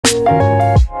Beautiful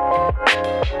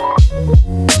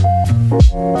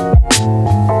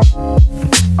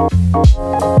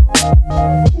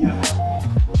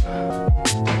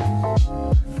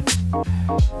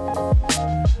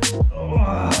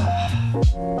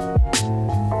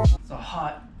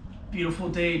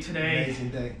day today. Amazing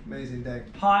day, amazing day.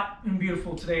 Hot and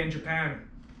beautiful today in Japan.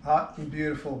 Hot and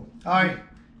beautiful. Hi,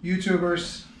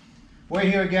 YouTubers. We're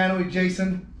here again with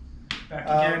Jason.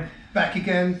 Back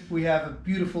again. We have a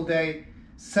beautiful day.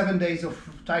 7 days of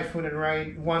typhoon and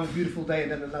rain. One beautiful day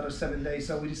and then another 7 days.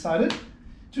 So we decided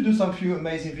to do some few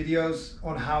amazing videos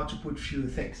on how to put few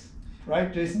things.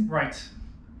 Right, Jason? Right.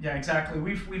 Yeah, exactly.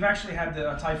 We've actually had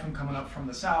the typhoon coming up from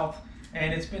the south,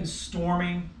 and it's been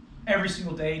storming every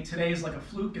single day. Today is like a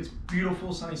fluke. It's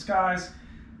beautiful, sunny skies.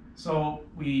 So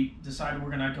we decided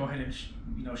we're gonna go ahead and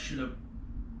shoot a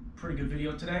pretty good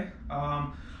video today.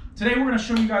 Today we're gonna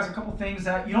show you guys a couple things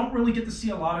that you don't really get to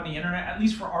see a lot on the internet, at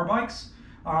least for our bikes.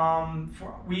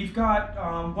 We've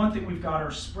got one thing we've got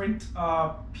are Sprint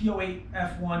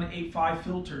P08F1-85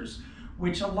 filters,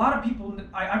 which a lot of people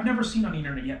I've never seen on the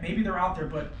internet yet. Maybe they're out there,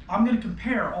 but I'm gonna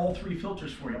compare all three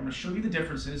filters for you. I'm gonna show you the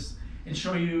differences and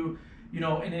show you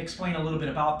and explain a little bit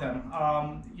about them.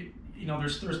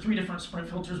 There's three different Sprint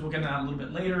filters. We'll get into that a little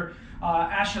bit later.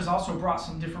 Ash has also brought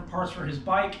some different parts for his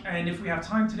bike, and if we have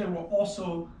time today, we'll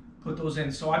also put those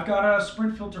in. So I've got a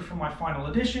Sprint filter for my final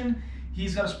edition.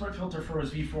 He's got a Sprint filter for his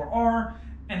V4R,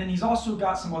 and then he's also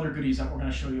got some other goodies that we're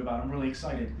going to show you about. I'm really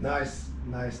excited. Nice,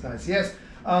 nice, nice. Yes,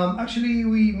 actually,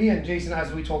 me and Jason,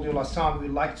 as we told you last time, we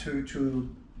like to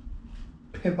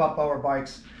pimp up our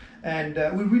bikes. And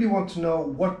we really want to know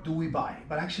what do we buy.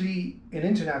 But actually, in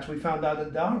internet, we found out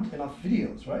that there aren't enough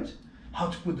videos, right? How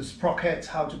to put the sprockets,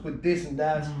 how to put this and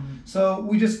that. So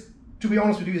we just, to be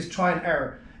honest with you, is try and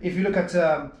error. If you look at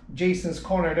Jason's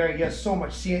corner there, he has so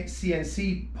much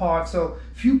CNC parts. So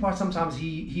few parts sometimes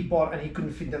he bought and he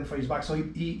couldn't fit them for his bike. So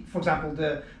he for example,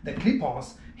 the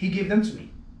clip-ons, he gave them to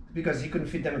me because he couldn't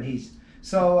fit them in his.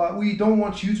 So we don't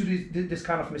want you to do this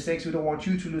kind of mistakes. We don't want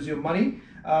you to lose your money.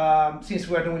 Since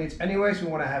we're doing it anyways, we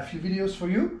want to have a few videos for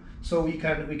you, so we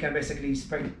can basically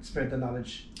spread the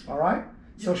knowledge. All right.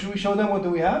 Yeah. So should we show them what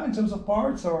do we have in terms of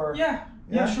parts, or? Yeah,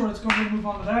 sure. Let's go ahead and move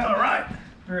on to that. All right.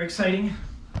 Very exciting.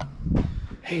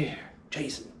 Hey,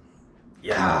 Jason.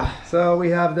 Yeah. So we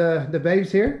have the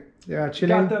babes here. They are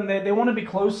chilling. Got them. They want to be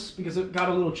close because it got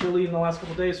a little chilly in the last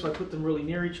couple of days, so I put them really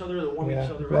near each other. They warm each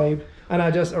other babe. up. And I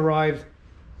just arrived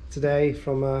today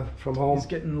from home. He's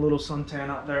getting a little suntan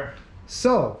out there.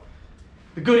 So,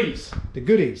 the goodies. The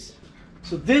goodies.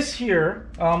 So this here,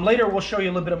 later we'll show you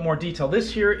a little bit more detail.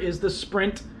 This here is the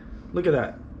Sprint, look at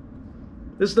that.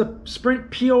 This is the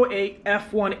Sprint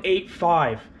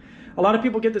P08F1-85. A lot of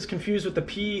people get this confused with the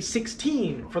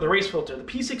P16 for the race filter. The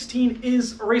P16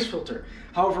 is a race filter.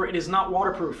 However, it is not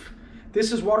waterproof.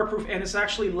 This is waterproof, and this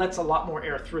actually lets a lot more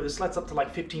air through. This lets up to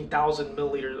like 15,000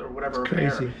 milliliters or whatever of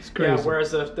air. It's crazy. Yeah,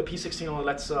 whereas the P16 only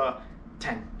lets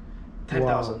 10,000.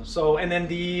 Wow. So, and then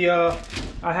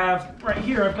I have right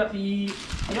here, I've got the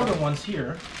other ones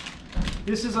here.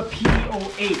 This is a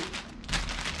P08.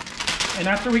 And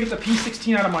after we get the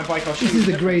P16 out of my bike, I'll show you. This is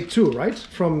the grade 2, right?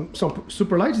 From some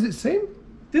super light, is it the same?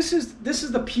 This is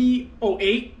the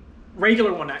P08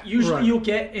 regular one. Usually you'll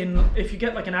get if you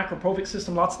get like an Acropovic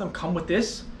system, lots of them come with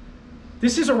this.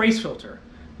 This is a race filter.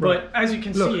 Right. But as you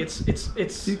can see,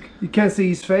 it's you can't see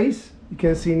his face. You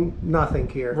can see nothing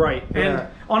here. Right. Yeah. And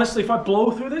honestly, if I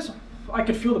blow through this, I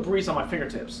could feel the breeze on my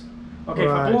fingertips. Okay, if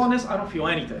I blow on this, I don't feel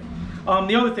anything.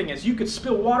 The other thing is you could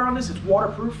spill water on this. It's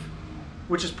waterproof,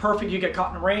 which is perfect. You get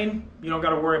caught in the rain, you don't got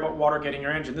to worry about water getting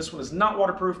your engine. This one is not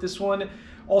waterproof. This one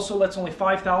also lets only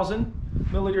 5,000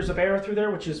 milliliters of air through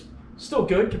there, which is still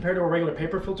good compared to a regular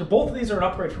paper filter. Both of these are an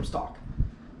upgrade from stock.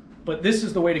 But this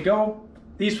is the way to go.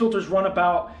 These filters run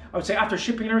about, I would say after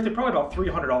shipping and everything, probably about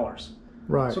 $300.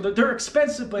 Right. So they're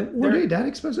expensive, but were they that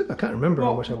expensive? I can't remember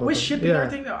how much I bought with them. shipping and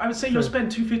everything, I would say you'll spend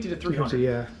 $250 to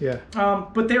 $300. Yeah.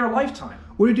 But they're a lifetime.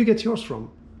 Where did you get yours from?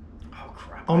 Oh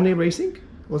crap. Omni Racing?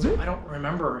 Was it? I don't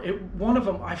remember. One of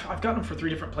them, I've gotten them for 3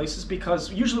 different places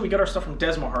because usually we get our stuff from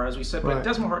Desmohar, as we said, but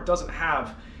Desmohar doesn't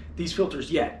have these filters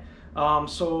yet.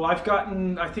 So I've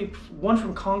gotten, I think, one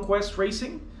from Conquest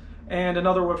Racing and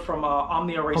another one from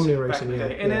Omnia Racing back in the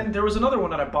day. And then there was another one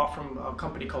that I bought from a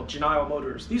company called Genial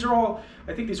Motors. These are all,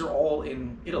 I think these are all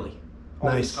in Italy,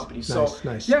 all these companies.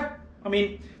 Nice. Yeah, I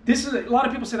mean, this is, a lot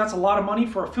of people say that's a lot of money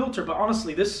for a filter, but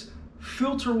honestly, this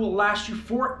filter will last you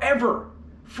forever.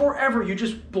 Forever. You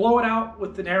just blow it out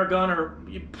with an air gun or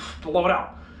you blow it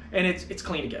out. and it's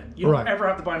clean again. You don't ever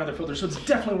have to buy another filter, so it's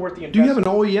definitely worth the investment. Do you have an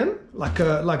OEM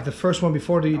like the first one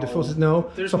before the filter? No,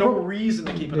 there's no reason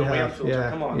to keep an OEM filter. Yeah,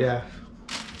 come on. Yeah.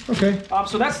 Okay.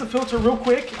 So that's the filter real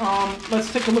quick.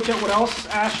 Let's take a look at what else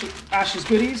Ash's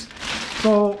goodies.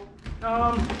 So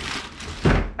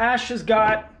Ash has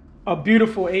got a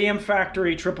beautiful AM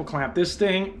Factory triple clamp. This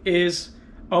thing is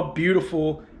a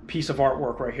beautiful piece of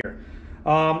artwork right here.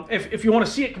 If you want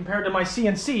to see it compared to my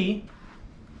CNC,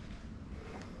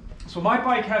 so my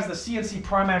bike has the CNC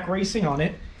Primac Racing on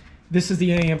it. This is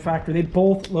the AM Factory. They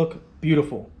both look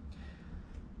beautiful.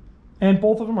 And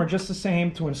both of them are just the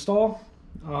same to install.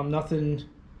 Nothing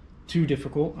too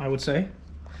difficult, I would say.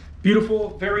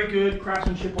 Beautiful, very good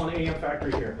craftsmanship on AM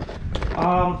Factory here.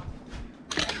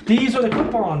 These are the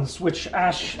clip-ons which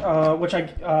Ash got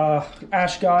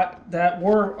that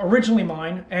were originally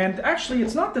mine, and actually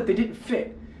it's not that they didn't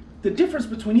fit. The difference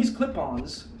between these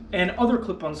clip-ons and other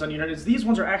clip-ons on the internet is these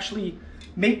ones are actually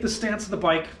make the stance of the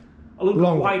bike a little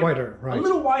bit wider, right. A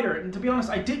little wider, and to be honest,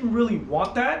 I didn't really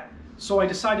want that, so I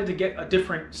decided to get a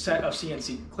different set of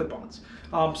CNC clip-ons.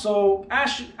 So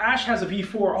Ash has a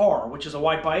V4R, which is a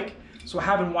wide bike, so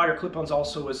having wider clip-ons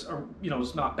also is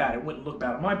is not bad. It wouldn't look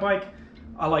bad on my bike.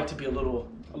 I like to be a little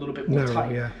bit more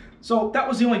tight. Yeah. So that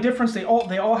was the only difference. They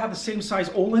all have the same size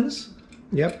Öhlins.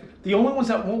 Yep. The only ones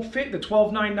that won't fit the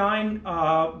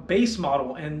 1299 base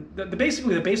model, and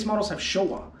basically the base models have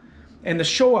Showa, and the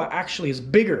Showa actually is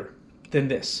bigger than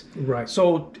this. Right.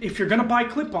 So if you're gonna buy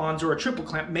clip-ons or a triple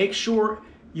clamp, make sure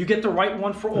you get the right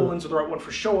one for Öhlins or the right one for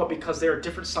Showa, because they're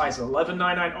different sizes.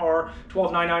 1199R,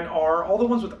 1299R, all the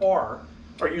ones with R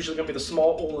are usually going to be the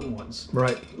small Öhlin ones.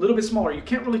 Right. A little bit smaller. You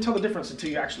can't really tell the difference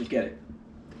until you actually get it.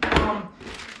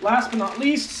 Last but not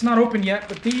least, it's not open yet,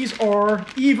 but these are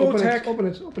Evotech. Open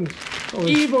it.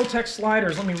 Evotech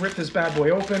sliders. Let me rip this bad boy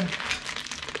open,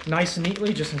 nice and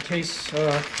neatly, just in case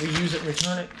we use it and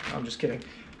return it. No, I'm just kidding.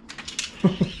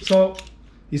 So,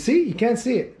 you see, you can't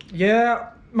see it.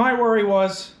 Yeah, my worry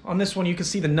was on this one you can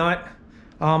see the nut.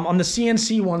 On the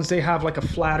CNC ones, they have like a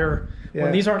flatter. Yeah,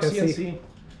 when these aren't CNC.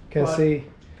 Can see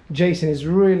Jason is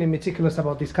really meticulous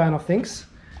about these kind of things,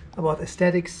 about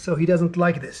aesthetics, so he doesn't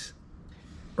like this,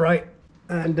 right?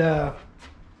 And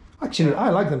actually I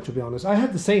like them, to be honest. I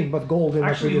had the same but gold in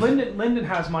actually Linden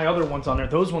has my other ones on there.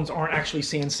 Those ones aren't actually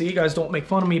CNC. You guys don't make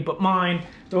fun of me, but mine,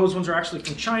 those ones are actually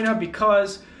from China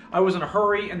because I was in a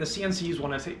hurry and the CNCs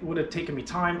would have taken me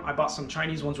time. I bought some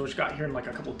Chinese ones which got here in like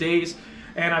a couple days,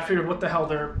 and I figured what the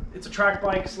hell, it's a track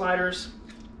bike, sliders,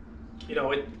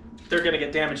 they're going to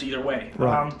get damaged either way.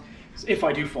 Right. If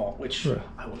I do fall, which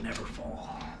I will never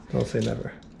fall. Don't say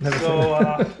never. Never so, say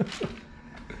never.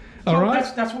 All right.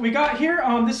 That's what we got here.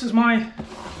 This is my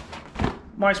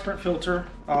Sprint filter,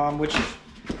 which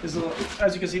is,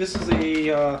 as you can see, this is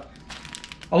a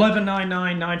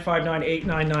 1199, 959,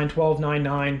 899,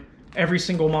 1299. Every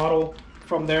single model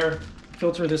from their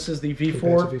filter. This is the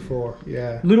V4. V4,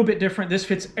 yeah. A little bit different. This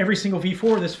fits every single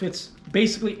V4. This fits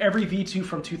basically every V2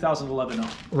 from 2011 on.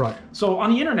 Right. So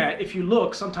on the internet, if you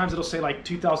look, sometimes it'll say like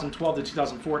 2012 to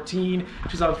 2014,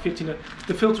 2015.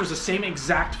 The filter is the same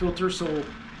exact filter. So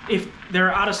if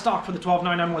they're out of stock for the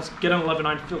 1299 ones, get an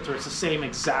 11.9 filter. It's the same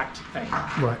exact thing.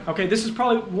 Right. Okay, this is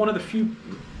probably one of the few.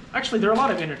 Actually, there are a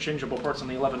lot of interchangeable parts on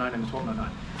the 11.9 and the 12.99.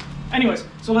 Anyways,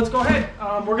 so let's go ahead.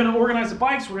 We're gonna organize the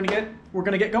bikes. We're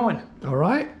gonna get going. All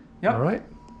right. Yep. All right.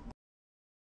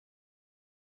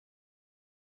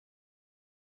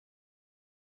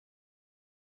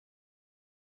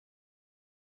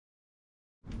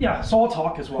 Yeah. So I'll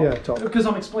talk as well. Yeah, talk. Because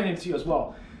I'm explaining it to you as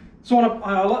well. So on a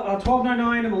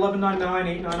 1299 and 1199,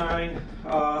 899,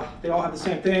 they all have the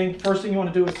same thing. First thing you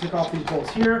want to do is take off these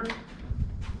bolts here.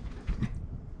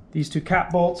 These two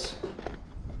cap bolts.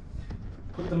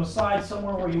 Put them aside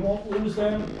somewhere where you won't lose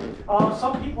them.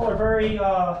 Some people are very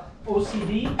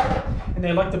OCD, and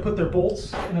they like to put their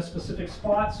bolts in a specific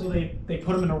spot, so they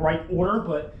put them in the right order,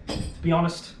 but to be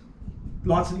honest,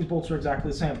 lots of these bolts are exactly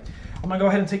the same. I'm gonna go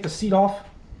ahead and take the seat off.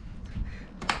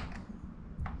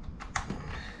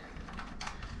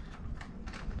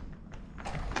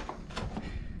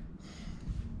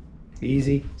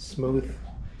 Easy, smooth.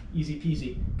 Easy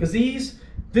peasy. Because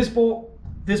this bolt,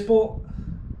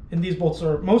 and these bolts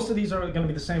most of these are going to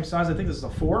be the same size. I think this is a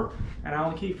 4, an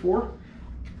Allen key 4.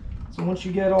 So once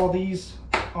you get all these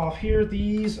off here,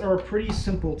 these are pretty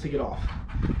simple to get off.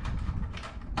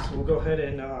 So we'll go ahead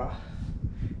and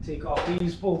take off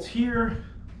these bolts here.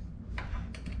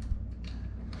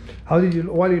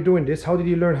 While you're doing this, how did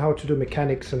you learn how to do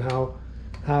mechanics and how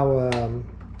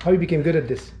you became good at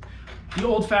this? The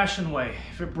old-fashioned way.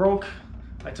 If it broke,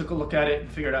 I took a look at it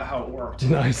and figured out how it worked.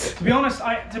 Nice. To be honest,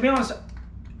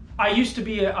 I used to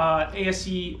be a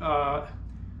ASE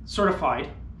certified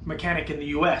mechanic in the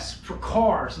US for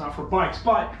cars, not for bikes,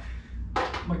 but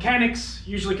mechanics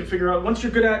usually can figure out, once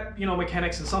you're good at, you know,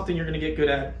 mechanics and something, you're going to get good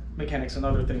at mechanics and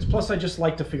other things. Plus I just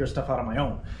like to figure stuff out on my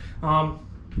own.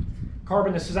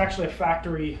 Carbon, this is actually a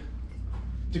factory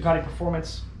Ducati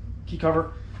Performance key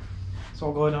cover. So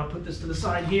I'll go ahead and I'll put this to the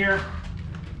side here.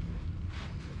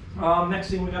 Next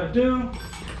thing we got to do,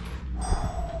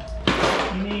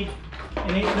 you need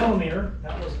an 8mm.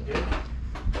 That wasn't good.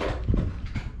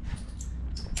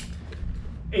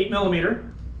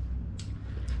 8mm.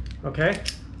 Okay,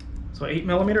 so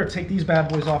 8mm. Take these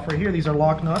bad boys off right here. These are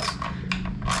lock nuts.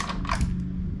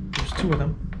 There's 2 of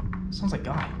them. Sounds like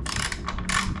Guy.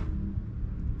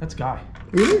 That's Guy.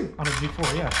 Really? On his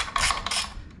V4, yeah.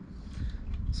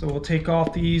 So we'll take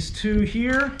off these 2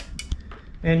 here.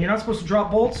 And you're not supposed to drop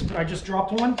bolts, but I just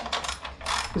dropped one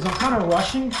because I'm kind of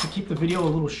rushing to keep the video a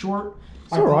little short.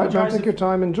 It's all right, man. Take your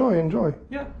time. Enjoy.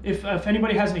 Yeah. If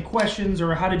anybody has any questions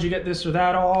or how did you get this or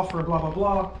that off or blah, blah,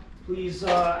 blah, please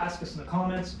ask us in the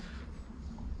comments.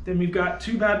 Then we've got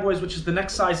 2 bad boys, which is the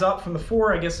next size up from the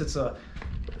 4. I guess it's a,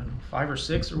 I don't know, 5 or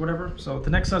 6 or whatever. So the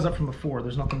next size up from the 4.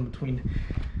 There's nothing in between.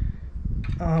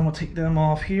 We'll take them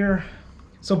off here.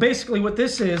 So basically what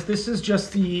this is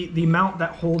just the mount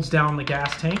that holds down the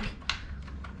gas tank.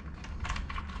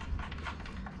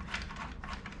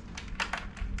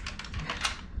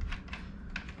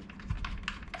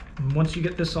 And once you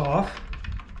get this off,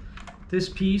 this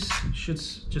piece should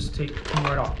just come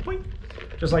right off. Boing.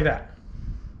 Just like that.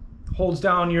 Holds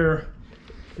down your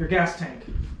gas tank.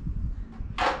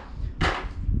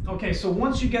 Okay, so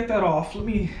once you get that off,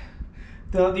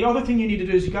 the other thing you need to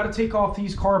do is you got to take off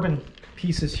these carbon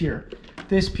pieces here,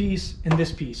 this piece and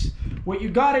this piece. What you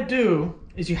got to do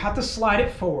is you have to slide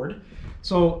it forward.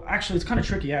 So actually it's kind of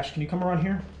tricky. Ash, can you come around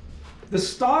here? The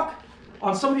stock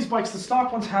on some of these bikes, the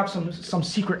stock ones have some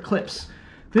secret clips.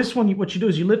 This one, what you do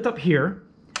is you lift up here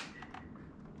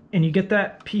and you get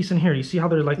that piece in here. You see how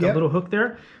there's like a little hook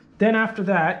there? Then after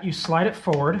that you slide it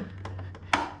forward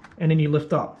and then you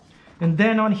lift up. And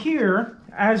then on here,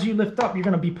 as you lift up, you're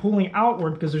going to be pulling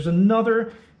outward because there's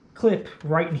another clip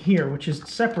right in here, which is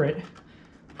separate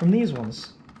from these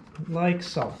ones, like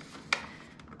so.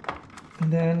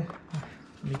 And then,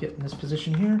 let me get in this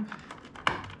position here.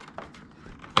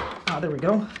 There we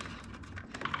go.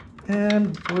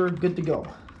 And we're good to go.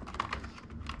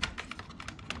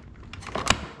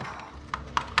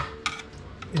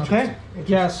 Okay.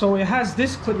 Yeah, so it has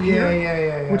this clip here,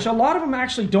 yeah. which a lot of them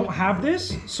actually don't have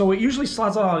this, so it usually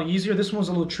slides out a lot easier. This one's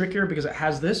a little trickier because it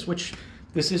has this, which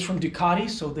this is from Ducati,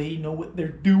 so they know what they're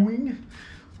doing.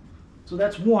 So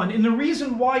that's one. And the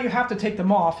reason why you have to take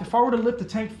them off, if I were to lift the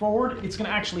tank forward, it's going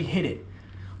to actually hit it,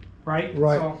 right?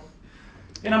 Right. So,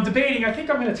 and I'm debating, I think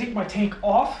I'm going to take my tank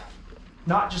off,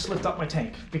 not just lift up my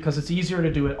tank, because it's easier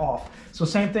to do it off. So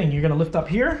same thing, you're going to lift up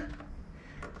here,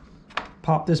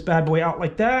 pop this bad boy out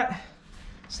like that,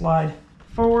 slide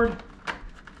forward,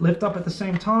 lift up at the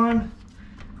same time,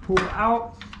 pull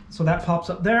out, so that pops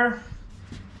up there.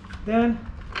 Then,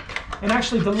 and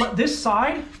actually this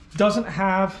side doesn't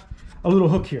have a little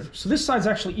hook here. So this side's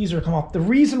actually easier to come off. The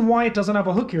reason why it doesn't have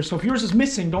a hook here, so if yours is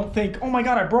missing, don't think, oh my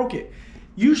God, I broke it.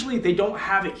 Usually they don't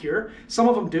have it here. Some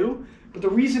of them do, but the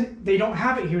reason they don't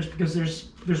have it here is because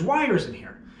there's wires in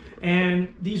here.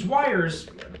 And these wires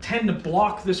tend to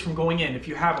block this from going in if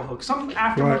you have a hook. Some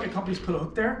aftermarket companies put a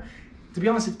hook there. To be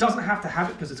honest, it doesn't have to have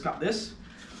it because it's got this.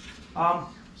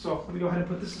 So let me go ahead and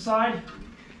put this aside.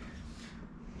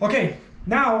 Okay,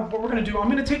 now what we're gonna do,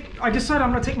 I decided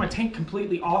I'm gonna take my tank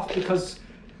completely off because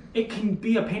it can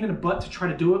be a pain in the butt to try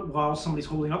to do it while somebody's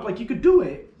holding up. Like you could do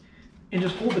it and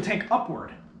just hold the tank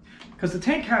upward because the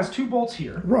tank has 2 bolts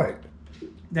here. Right.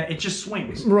 That it just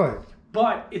swings. Right.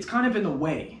 But it's kind of in the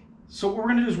way. So what we're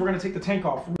gonna do is we're gonna take the tank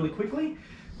off really quickly.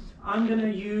 I'm gonna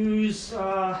use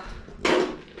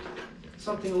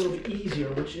something a little bit easier,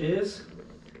 which is,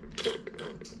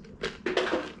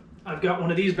 I've got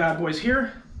one of these bad boys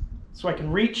here, so I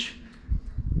can reach.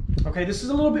 Okay, this is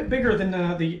a little bit bigger than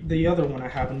the other one I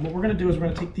have, and what we're gonna do is we're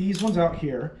gonna take these ones out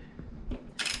here,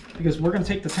 because we're gonna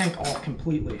take the tank off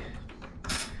completely.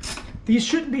 These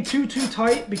shouldn't be too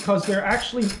tight because they're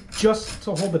actually just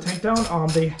to hold the tank down.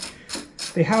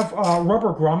 They have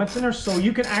rubber grommets in there, so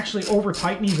you can actually over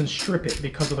tighten, even strip it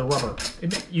because of the rubber.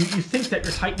 You think that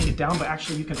you're tightening it down, but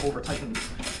actually you can over tighten it.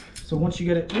 So once you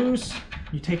get it loose,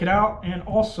 you take it out, and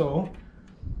also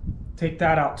take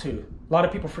that out too. A lot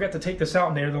of people forget to take this out,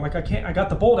 and they're like, I got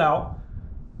the bolt out,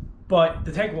 but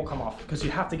the tank won't come off because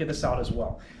you have to get this out as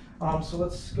well. So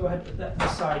let's go ahead and put that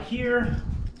aside here.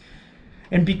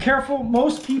 And be careful,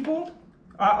 most people,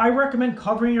 I recommend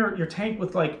covering your tank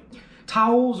with like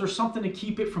towels or something to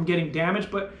keep it from getting damaged,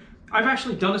 but I've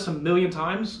actually done this a million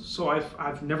times, so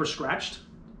I've never scratched,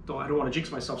 though I don't want to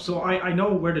jinx myself. So I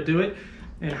know where to do it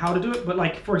and how to do it, but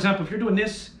like, for example, if you're doing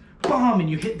this, boom, and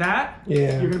you hit that,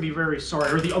 you're gonna be very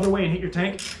sorry, or the other way and hit your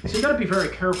tank, so you gotta be very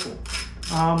careful.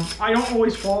 I don't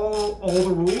always follow all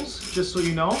the rules, just so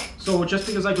you know, so just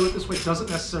because I do it this way doesn't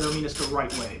necessarily mean it's the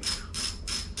right way.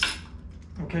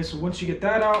 Okay, so once you get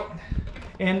that out,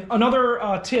 and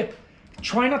another tip,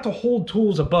 try not to hold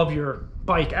tools above your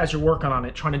bike as you're working on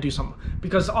it, trying to do something,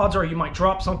 because odds are you might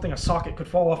drop something, a socket could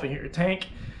fall off and hit your tank.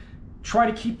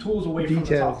 Try to keep tools away from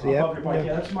the top, above your bike.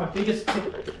 Yeah, that's my biggest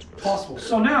tip possible.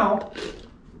 So now,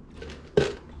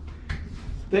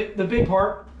 the big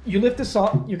part, you lift this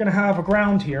up, you're gonna have a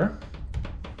ground here.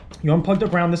 You unplug the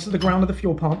ground, this is the ground of the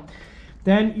fuel pump.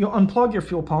 Then you unplug your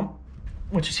fuel pump,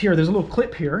 which is here, there's a little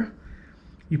clip here.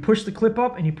 You push the clip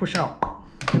up and you push out,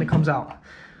 and it comes out.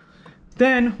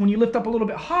 Then, when you lift up a little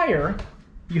bit higher,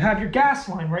 you have your gas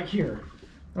line right here,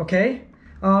 okay?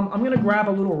 I'm gonna grab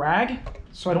a little rag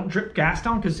so I don't drip gas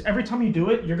down, because every time you do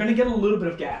it, you're gonna get a little bit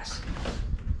of gas.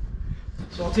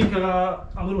 So I'll take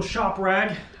a little shop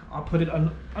rag, I'll put it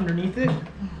underneath it,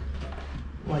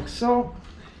 like so.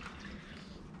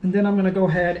 And then I'm gonna go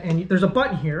ahead and, there's a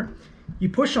button here. You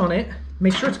push on it,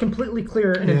 make sure it's completely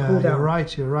clear, and then pull down.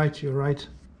 You're right.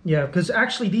 Yeah, because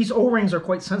actually these O-rings are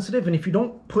quite sensitive, and if you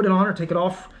don't put it on or take it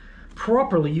off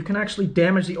properly, you can actually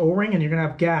damage the O-ring, and you're gonna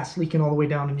have gas leaking all the way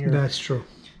down in your. That's true.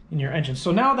 In your engine.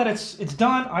 So now that it's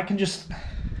done, I can just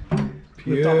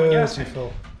lift up my gas tank.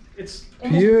 It's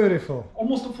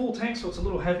almost a full tank, so it's a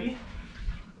little heavy,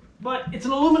 but it's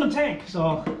an aluminum tank.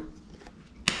 So,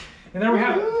 and there we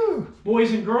have it,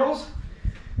 boys and girls.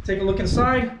 Take a look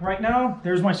inside right now.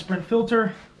 There's my Sprint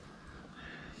filter.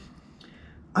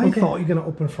 I thought you're gonna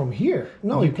open from here.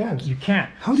 No, you can't. You can't.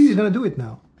 How are you gonna do it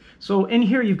now? So in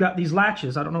here you've got these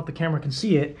latches. I don't know if the camera can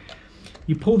see it.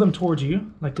 You pull them towards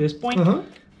you like this, boink,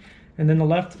 and then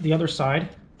the other side,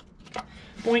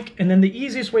 boink, and then the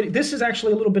easiest way. This is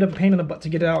actually a little bit of a pain in the butt to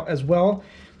get out as well.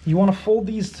 You want to fold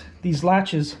these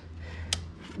latches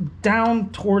down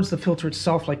towards the filter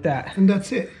itself like that, and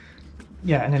that's it.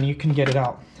 Yeah, and then you can get it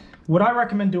out. What I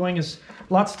recommend doing is,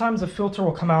 lots of times the filter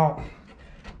will come out.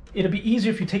 It'll be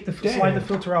easier if you take slide the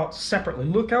filter out separately.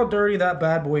 Look how dirty that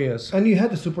bad boy is. And you had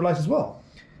the super lights as well.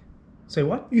 Say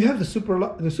what? You have the super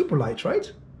lights,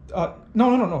 right?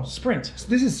 No. Sprint.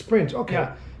 This is Sprint. Okay.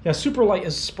 Yeah. Super light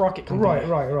is sprocket company.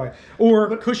 Right.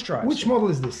 Or push drives. Which model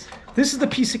is this? This is the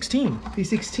P16.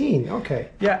 P16. Okay.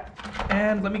 Yeah.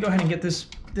 And let me go ahead and get this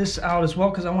out as well,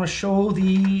 because I want to show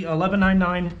the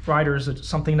 1199 riders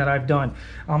something that I've done.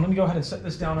 Let me go ahead and set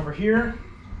this down over here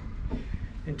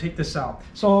and take this out.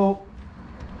 So,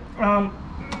 as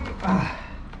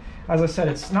I said,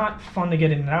 it's not fun to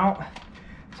get in and out.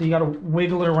 So you got to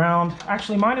wiggle it around.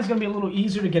 Actually, mine is going to be a little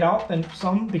easier to get out than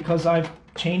some, because I've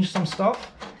changed some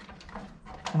stuff.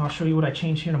 And I'll show you what I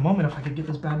changed here in a moment if I could get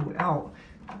this bad boy out.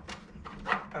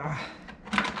 Oh,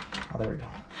 there we go.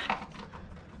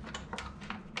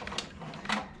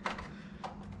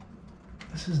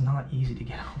 This is not easy to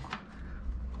get out.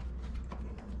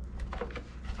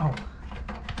 Oh.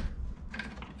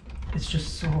 It's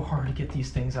just so hard to get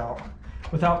these things out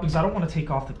because I don't want to take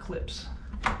off the clips.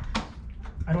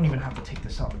 I don't even have to take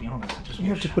this out, to be honest. You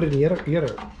have to put it in the other.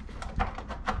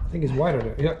 I think it's wider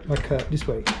there. Yeah, like this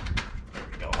way. There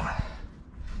we go.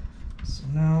 So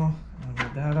now, I'll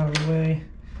get that out of the way.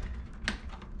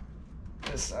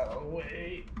 This out of the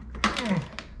way.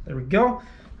 There we go.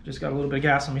 Just got a little bit of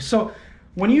gas on me. So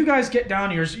when you guys get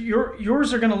down yours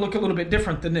are going to look a little bit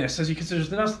different than this, as you can see.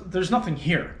 There's nothing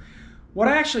here. What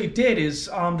I actually did is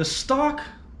the stock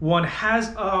one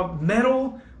has a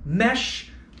metal mesh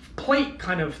plate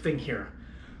kind of thing here.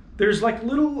 There's like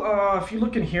little, if you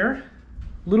look in here,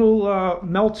 little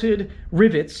melted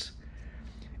rivets.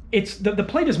 It's the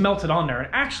plate is melted on there,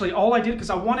 and actually all I did, because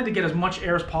I wanted to get as much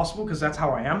air as possible, because that's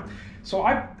how I am. So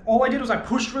all I did was I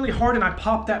pushed really hard and I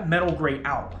popped that metal grate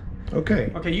out.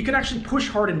 Okay. Okay, you can actually push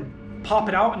hard and pop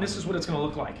it out, and this is what it's going to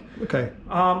look like. Okay.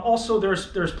 Also,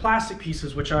 there's plastic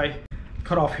pieces which I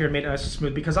cut off here and made it nice and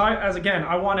smooth, because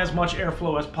I want as much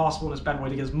airflow as possible in this bad boy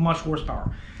to get as much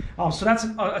horsepower. So that's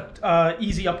an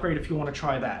easy upgrade if you want to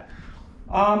try that.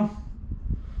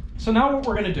 So now what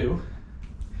we're going to do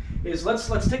is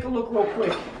let's take a look real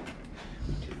quick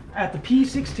at the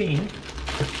P16,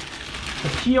 the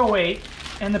P08,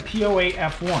 and the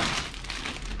P08F1.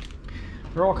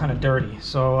 They're all kind of dirty.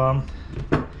 So,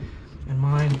 and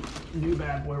mine, new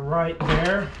bad boy right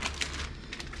there.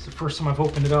 It's the first time I've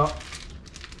opened it up.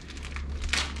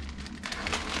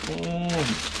 Boom.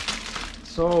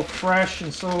 So fresh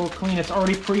and so clean. It's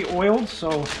already pre-oiled,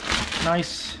 so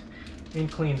nice and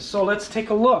clean. So let's take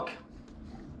a look.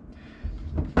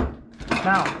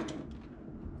 Now,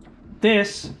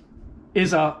 this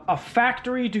is a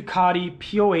factory Ducati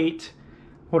P08.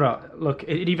 Hold on, look,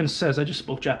 it even says, I just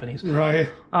spoke Japanese. Right.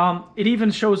 It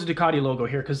even shows the Ducati logo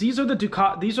here, because these are the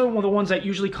Ducati, these are one of the ones that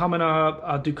usually come in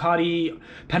a Ducati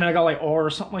Panigale R or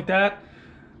something like that.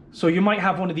 So you might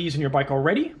have one of these in your bike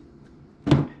already.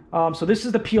 So this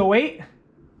is the P08,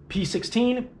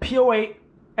 P16,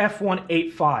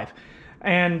 P08F1-85.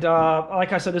 And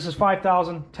like I said, this is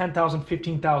 5,000, 10,000,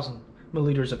 15,000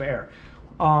 milliliters of air.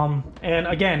 And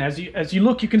again, as you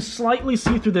look, you can slightly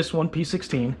see through this one,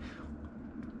 P16.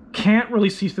 Can't really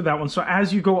see through that one. So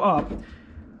as you go up, look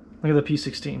at the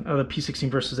P16, the P16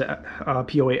 versus the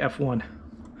P08F1.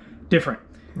 Different.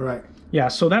 Right. Yeah,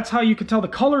 so that's how you can tell the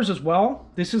colors as well.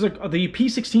 This is the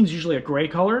P16 is usually a gray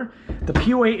color. The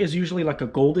P08 is usually like a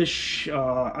goldish,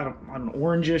 an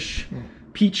orangish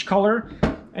peach color.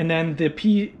 And then the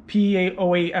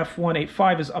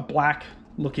P08F1-85 is a black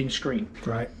looking screen.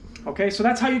 Right. Okay, so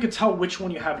that's how you can tell which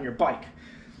one you have in your bike.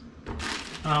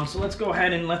 So let's go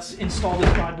ahead and let's install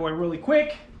this bad boy really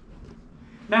quick.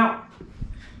 Now,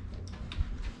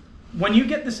 when you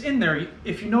get this in there,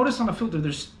 if you notice on the filter,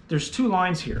 there's two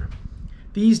lines here.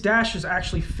 These dashes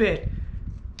actually fit,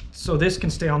 so this can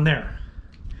stay on there.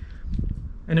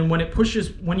 And then when it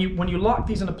pushes, when you lock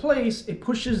these into place, it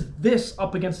pushes this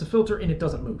up against the filter and it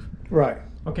doesn't move. Right.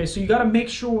 Okay, so you got to make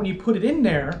sure when you put it in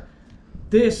there,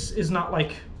 this is not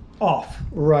like off.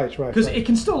 Right, right. Because it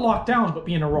can still lock down, but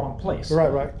be in the wrong place. Right,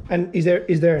 right. And is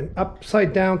there an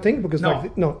upside down thing? Because no,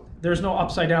 like, no, there's no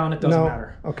upside down. It doesn't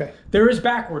matter. Okay. There is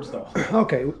backwards though.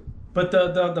 Okay. But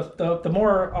the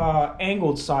more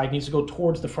angled side needs to go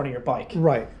towards the front of your bike.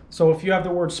 Right. So if you have the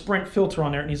word Sprint filter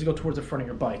on there, it needs to go towards the front of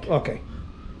your bike. Okay.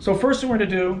 So first thing we're going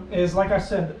to do is, like I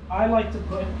said, I like to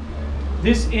put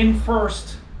this in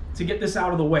first to get this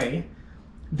out of the way.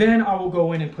 Then I will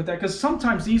go in and put that, because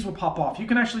sometimes these will pop off. You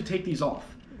can actually take these off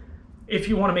if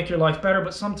you want to make your life better,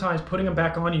 but sometimes putting them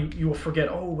back on, you will forget,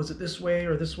 oh, was it this way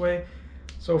or this way?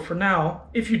 So for now,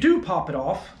 if you do pop it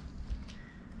off,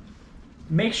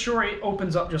 make sure it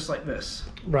opens up just like this.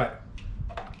 Right.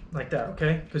 Like that,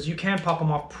 okay? Because you can pop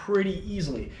them off pretty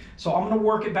easily. So I'm going to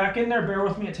work it back in there. Bear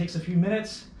with me. It takes a few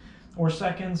minutes or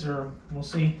seconds, or we'll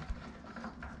see.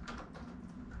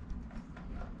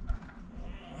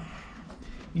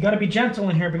 You got to be gentle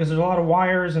in here because there's a lot of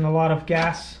wires and a lot of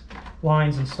gas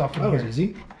lines and stuff in here. That was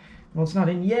easy. Well, it's not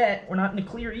in yet. We're not in the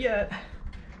clear yet.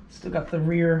 Still got the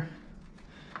rear.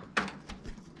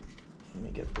 Let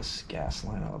me get this gas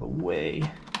line out of the way.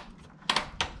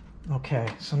 Okay,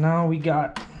 so now we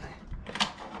got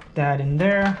that in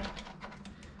there.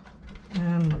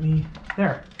 And let me,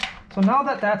 there. So now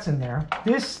that that's in there,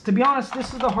 this, to be honest,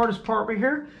 this is the hardest part right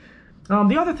here.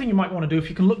 The other thing you might want to do, if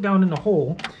you can look down in the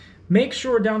hole, make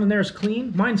sure down in there is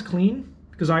clean. Mine's clean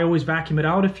because I always vacuum it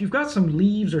out. If you've got some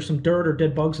leaves or some dirt or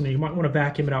dead bugs in there, you might want to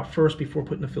vacuum it out first before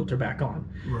putting the filter back on.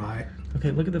 Right.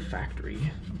 Okay, look at the factory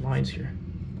lines here.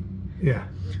 Yeah.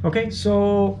 Okay,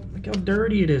 so look how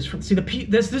dirty it is. See,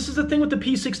 this is the thing with the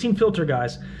P16 filter,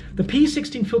 guys. The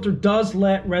P16 filter does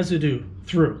let residue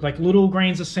through, like little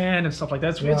grains of sand and stuff like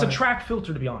that. It's a track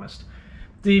filter, to be honest.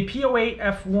 The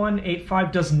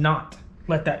P08F1-85 does not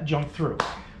let that junk through.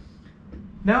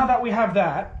 Now that we have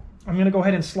that, I'm going to go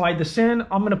ahead and slide this in.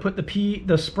 I'm going to put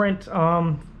the Sprint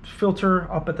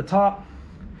filter up at the top.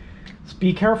 Just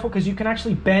be careful because you can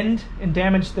actually bend and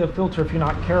damage the filter if you're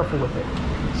not careful with it.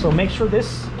 So make sure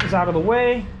this is out of the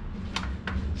way.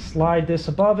 Slide this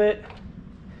above it,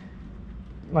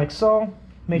 like so.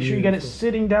 Make sure you get it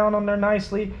sitting down on there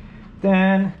nicely.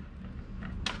 Then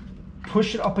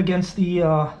push it up against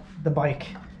the bike.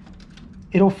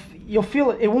 You'll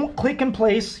feel it. It won't click in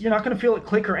place. You're not going to feel it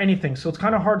click or anything. So it's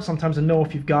kind of hard sometimes to know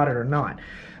if you've got it or not.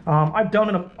 I've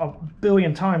done it a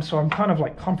billion times, so I'm kind of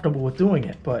like comfortable with doing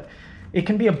it. But it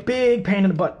can be a big pain in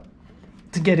the butt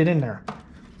to get it in there.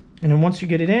 And then once you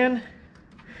get it in,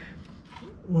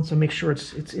 once I make sure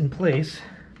it's in place,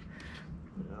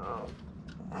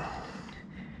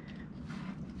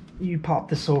 you pop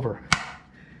this over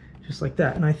just like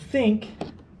that. And I think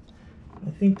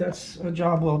that's a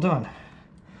job well done.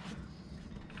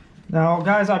 Now,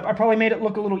 guys, I probably made it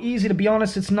look a little easy. To be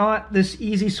honest, it's not this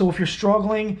easy. So if you're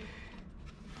struggling,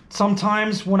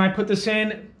 sometimes when I put this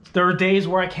in, there are days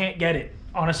where I can't get it,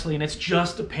 honestly, and it's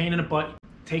just a pain in the butt.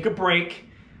 Take a break.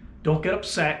 Don't get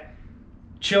upset.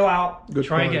 Chill out.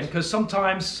 Try again. Because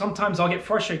sometimes I'll get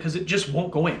frustrated because it just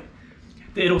won't go in.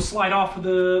 It'll slide off of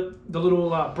the little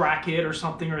bracket or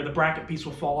something, or the bracket piece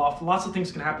will fall off. Lots of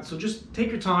things can happen. So just take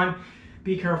your time.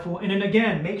 be careful. And then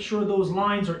again, make sure those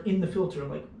lines are in the filter.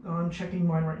 Like I'm checking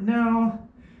mine right now.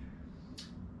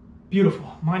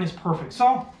 Beautiful. Mine is perfect.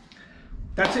 So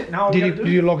that's it. Now did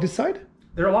you lock this side?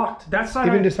 They're locked. That side.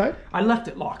 Even this side? I left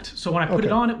it locked. So when I put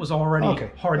it on, it was already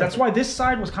hard. That's why this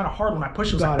side was kind of hard when I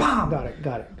pushed it. It was like, bam!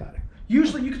 Got it.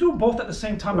 Usually you can do both at the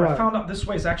same time, but I found out this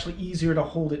way is actually easier to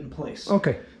hold it in place.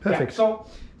 Okay, perfect. Yeah, so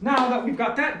now that we've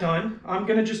got that done, I'm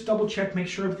gonna just double check, make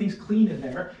sure everything's clean in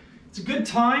there. It's a good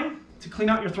time to clean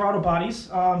out your throttle bodies,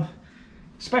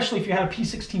 especially if you have a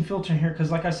P16 filter in here,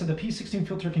 because like I said, the P16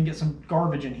 filter can get some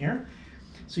garbage in here.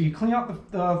 So you clean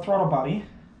out the throttle body,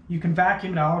 you can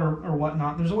vacuum it out or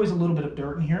whatnot. There's always a little bit of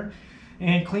dirt in here.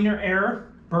 And cleaner air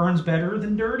burns better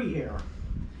than dirty air.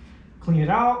 Clean it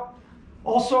out.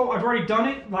 Also, I've already done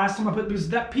it last time I put, because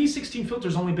that P16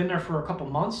 filter's only been there for a couple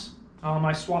months.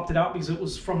 I swapped it out because it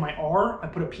was from my R. I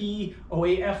put a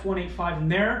P08F1-85 in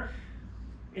there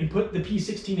and put the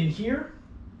P16 in here.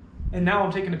 And now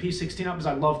I'm taking the P16 out because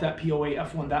I love that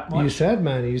P08F1 that much. You said,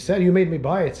 man, you made me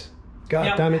buy it.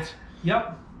 God damn it.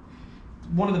 Yep.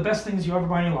 One of the best things you ever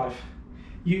buy in your life.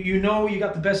 You know you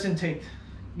got the best intake,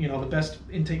 the best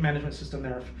intake management system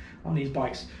there on these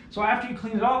bikes. So after you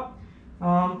clean it up,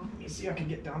 let me see if I can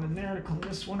get down in there to clean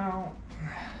this one out.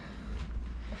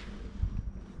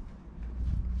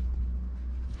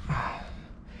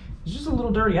 It's just a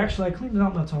little dirty. Actually, I cleaned it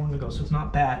out not so long ago, so it's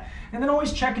not bad. And then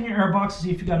always check in your airbox to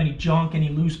see if you got any junk, any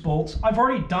loose bolts. I've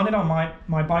already done it on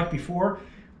my bike before.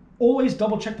 Always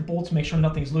double check the bolts, make sure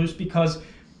nothing's loose, because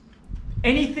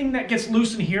anything that gets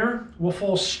loose in here will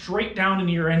fall straight down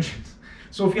into your engine.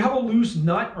 So if you have a loose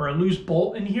nut or a loose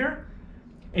bolt in here,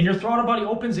 and your throttle body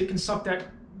opens, it can suck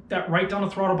that right down the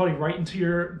throttle body right into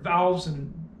your valves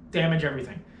and damage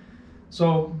everything.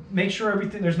 So make sure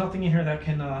there's nothing in here that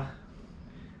can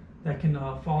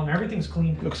fall in. Everything's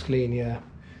clean. Looks clean, yeah.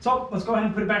 So let's go ahead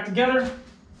and put it back together.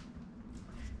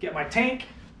 Get my tank.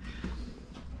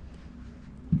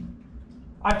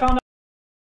 I found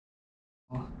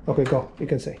out. Okay, go. You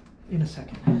can say. In a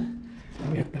second.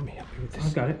 Let me help you with this.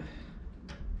 I've got it.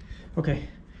 Okay.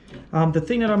 The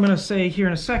thing that I'm going to say here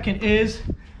in a second is,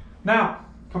 now,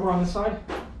 come around this side.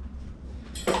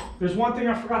 There's one thing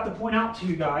I forgot to point out to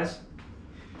you guys.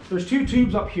 There's two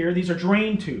tubes up here. These are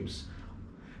drain tubes.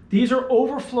 These are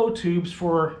overflow tubes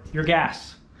for your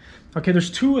gas. Okay,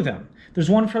 there's two of them. There's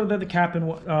one for the cap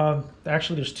and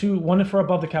actually there's two, one for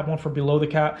above the cap, one for below the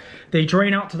cap. They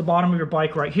drain out to the bottom of your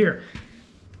bike right here.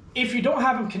 If you don't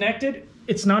have them connected,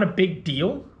 it's not a big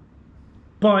deal,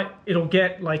 but it'll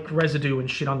get like residue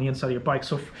and shit on the inside of your bike.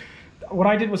 So what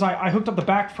I did was I hooked up the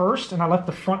back first and I left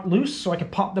the front loose so I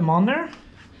could pop them on there.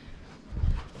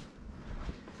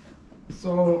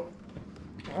 So,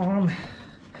 and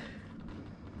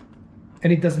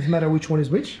it doesn't matter which one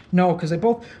is which? No, because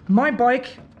my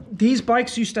bike, these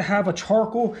bikes used to have a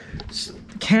charcoal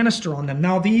canister on them.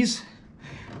 Now these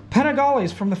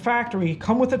Panigales from the factory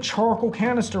come with a charcoal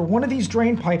canister. One of these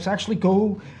drain pipes actually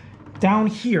go down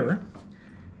here,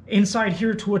 inside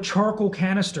here to a charcoal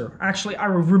canister. Actually, I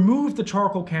removed the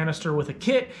charcoal canister with a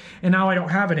kit, and now I don't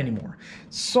have it anymore.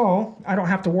 So I don't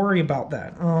have to worry about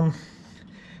that.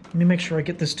 Let me make sure I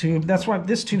get this tube. That's why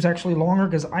this tube's actually longer,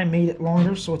 because I made it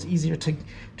longer so it's easier to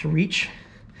reach.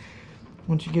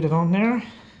 Once you get it on there.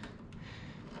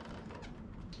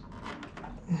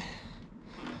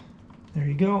 There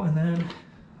you go, and then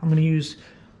I'm going to use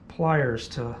pliers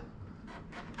to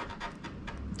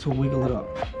wiggle it up.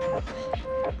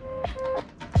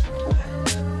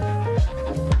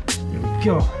 There we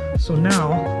go. So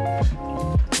now,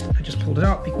 I just pulled it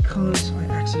out because I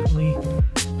accidentally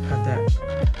had that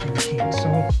in the can. So,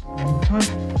 one more time.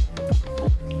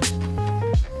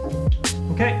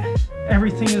 Okay,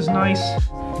 everything is nice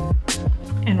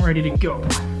and ready to go.